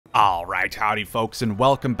Alright, howdy folks, and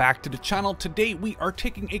welcome back to the channel. Today we are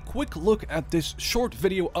taking a quick look at this short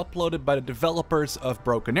video uploaded by the developers of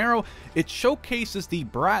Broken Arrow. It showcases the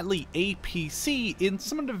Bradley APC in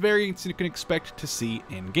some of the variants you can expect to see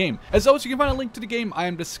in-game. As always, you can find a link to the game I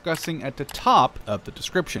am discussing at the top of the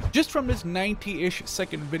description. Just from this 90-ish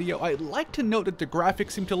second video, I'd like to note that the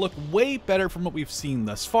graphics seem to look way better from what we've seen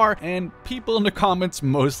thus far, and people in the comments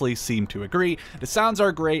mostly seem to agree. The sounds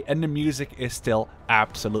are great, and the music is still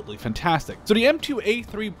absolutely fantastic. So the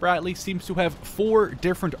M2A3 Bradley seems to have 4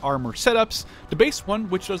 different armor setups. The base one,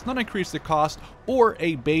 which does not increase the cost, or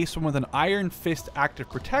a base one with an Iron Fist active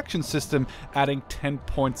protection system, adding 10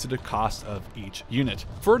 points to the cost of each unit.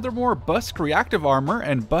 Furthermore, Busk reactive armor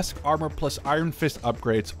and Busk armor plus Iron Fist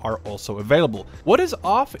upgrades are also available. What is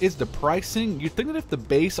off is the pricing. You'd think that if the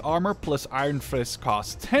base armor plus Iron Fist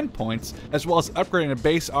costs 10 points, as well as upgrading a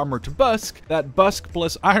base armor to Busk, that Busk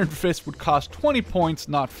plus Iron Fist would cost 20 points,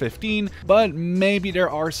 not 15, but maybe there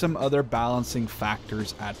are some other balancing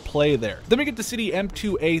factors at play there. Then we get to see the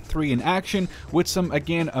M2A3 in action with some,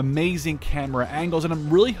 again, amazing camera angles, and I'm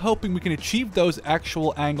really hoping we can achieve those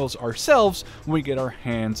actual angles ourselves when we get our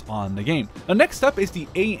hands on the game. Now, next up is the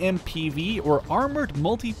AMPV, or Armored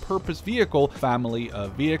Multi-Purpose Vehicle family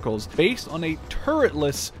of vehicles, based on a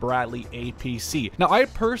turretless Bradley APC. Now, I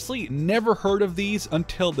personally never heard of these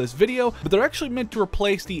until this video, but they're actually meant to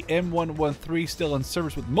replace the M113 still in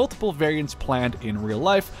service, with multiple variants planned in real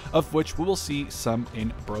life, of which we will see some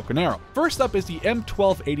in Broken Arrow. First up is the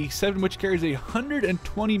M1287, which carries a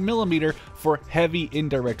 120mm for heavy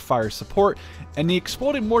indirect fire support, and the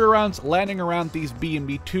exploding mortar rounds landing around these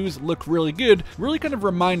B&B2s look really good, really kind of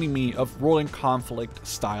reminding me of Rolling Conflict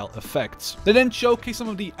style effects. They then showcase some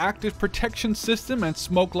of the active protection system and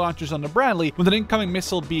smoke launchers on the Bradley, with an incoming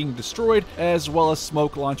missile being destroyed, as well as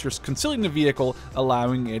smoke launchers concealing the vehicle,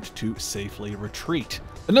 allowing it to safely retreat.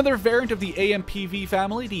 Another variant of the AMPV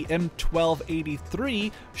family, the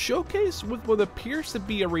M1283, showcased with what appears to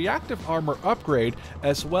be a reactive armor upgrade,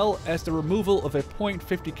 as well as the removal of a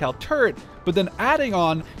 .50 cal turret, but then adding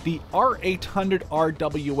on the R800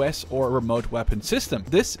 RWS, or remote weapon system.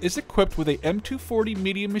 This is equipped with a M240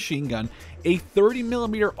 medium machine gun, a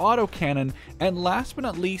 30mm autocannon, and last but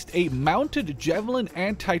not least, a mounted Javelin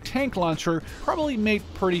anti-tank launcher, probably made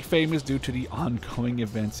pretty famous due to the ongoing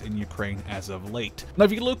events in Ukraine as of late. Now,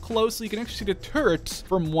 if you look closely, you can actually see the turrets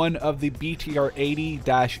from one of the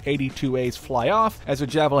BTR-80-82As fly off as a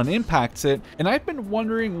Javelin impacts it, and I've been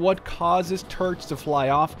wondering what causes turrets to fly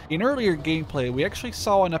off. In earlier gameplay, we actually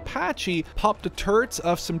saw an Apache pop the turrets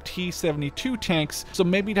of some T-72 tanks, so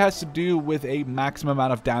maybe it has to do with a maximum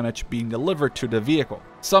amount of damage being delivered to the vehicle.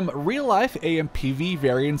 Some real-life AMPV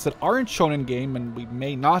variants that aren't shown in-game and we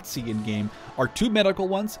may not see in-game are 2 medical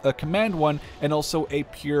ones, a command one, and also a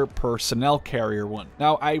pure personnel carrier one.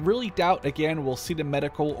 Now, I really doubt, again, we'll see the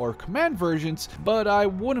medical or command versions, but I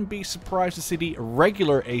wouldn't be surprised to see the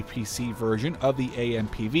regular APC version of the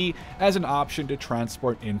AMPV as an option to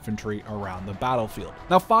transport infantry around the battlefield.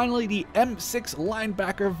 Now, finally, the M6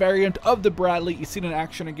 linebacker variant of the Bradley is seen in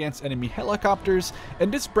action against enemy helicopters,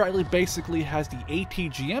 and this Bradley basically has the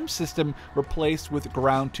ATGM system replaced with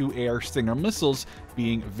ground-to-air Stinger missiles,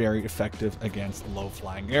 being very effective against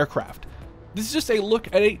low-flying aircraft. This is just a look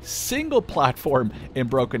at a single platform in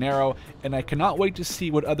Broken Arrow, and I cannot wait to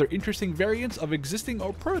see what other interesting variants of existing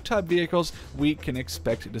or prototype vehicles we can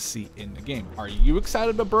expect to see in the game. Are you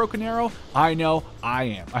excited about Broken Arrow? I know I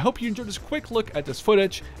am. I hope you enjoyed this quick look at this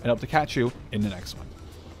footage, and hope to catch you in the next one.